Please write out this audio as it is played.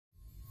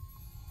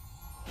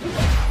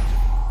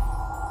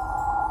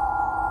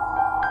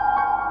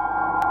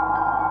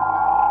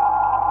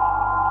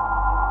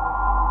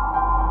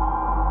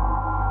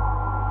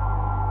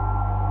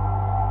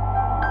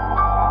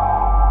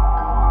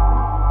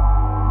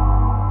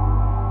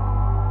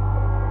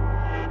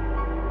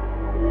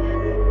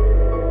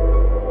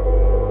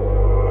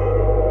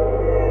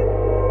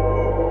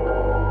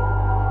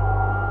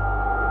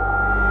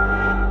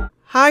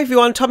Hi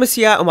everyone, Thomas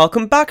here and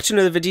welcome back to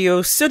another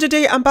video. So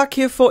today I'm back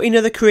here for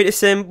another creator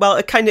sim. Well,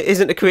 it kind of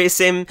isn't a creator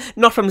sim,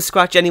 not from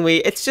scratch anyway.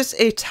 It's just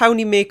a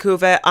townie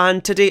makeover,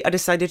 and today I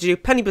decided to do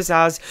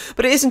Pizzazz,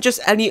 but it isn't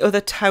just any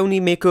other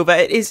townie makeover.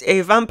 It is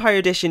a vampire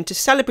edition to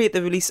celebrate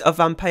the release of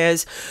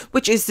Vampires,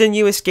 which is the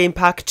newest game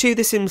pack to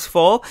The Sims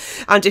 4.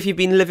 And if you've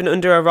been living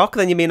under a rock,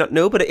 then you may not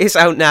know, but it is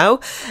out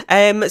now.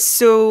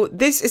 So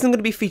this isn't going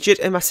to be featured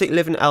in my City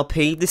Living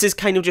LP. This is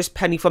kind of just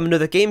penny from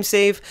another game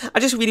save.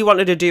 I just really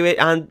wanted to do it,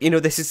 and you know,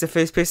 this is the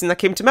first person that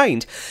came to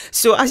mind.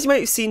 So as you might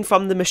have seen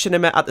from the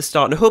machinima at the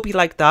start, and I hope you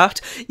liked that,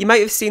 you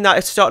might have seen that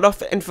it started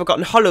off in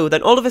Forgotten Hollow,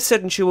 then all of a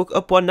sudden she woke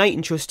up one night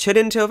and she was turned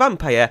into a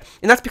vampire.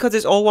 And that's because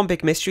it's all one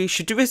big mystery.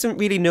 She doesn't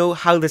really know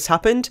how this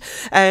happened.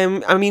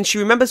 I mean, she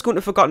remembers going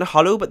to Forgotten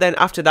Hollow, but then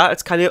after that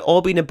it's kind of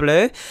all been a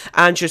blur,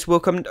 and she just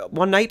woke up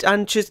one night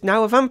and she's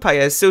now a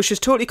vampire. So she's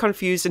totally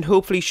confused, and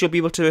hopefully she'll be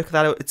able to work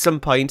that out at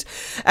some point.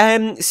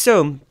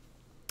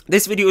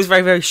 This video is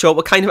very, very short.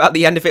 We're kind of at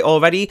the end of it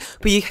already,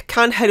 but you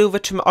can head over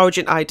to my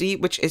Origin ID,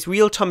 which is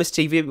Real Thomas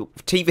TV1,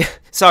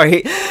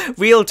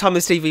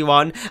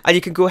 and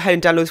you can go ahead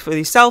and download it for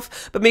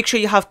yourself, but make sure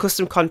you have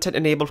custom content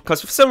enabled,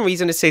 because for some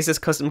reason it says there's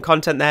custom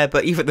content there,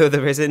 but even though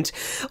there isn't.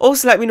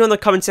 Also, let me know in the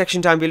comment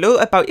section down below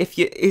about if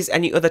there is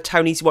any other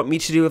townies you want me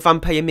to do a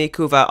vampire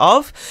makeover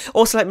of.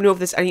 Also, let me know if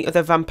there's any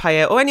other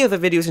vampire or any other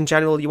videos in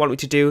general you want me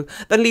to do.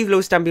 Then leave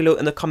those down below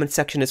in the comment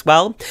section as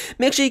well.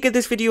 Make sure you give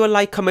this video a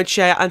like, comment,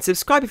 share, and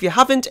subscribe if you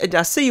haven't, and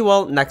I'll see you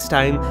all next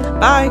time.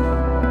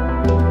 Bye!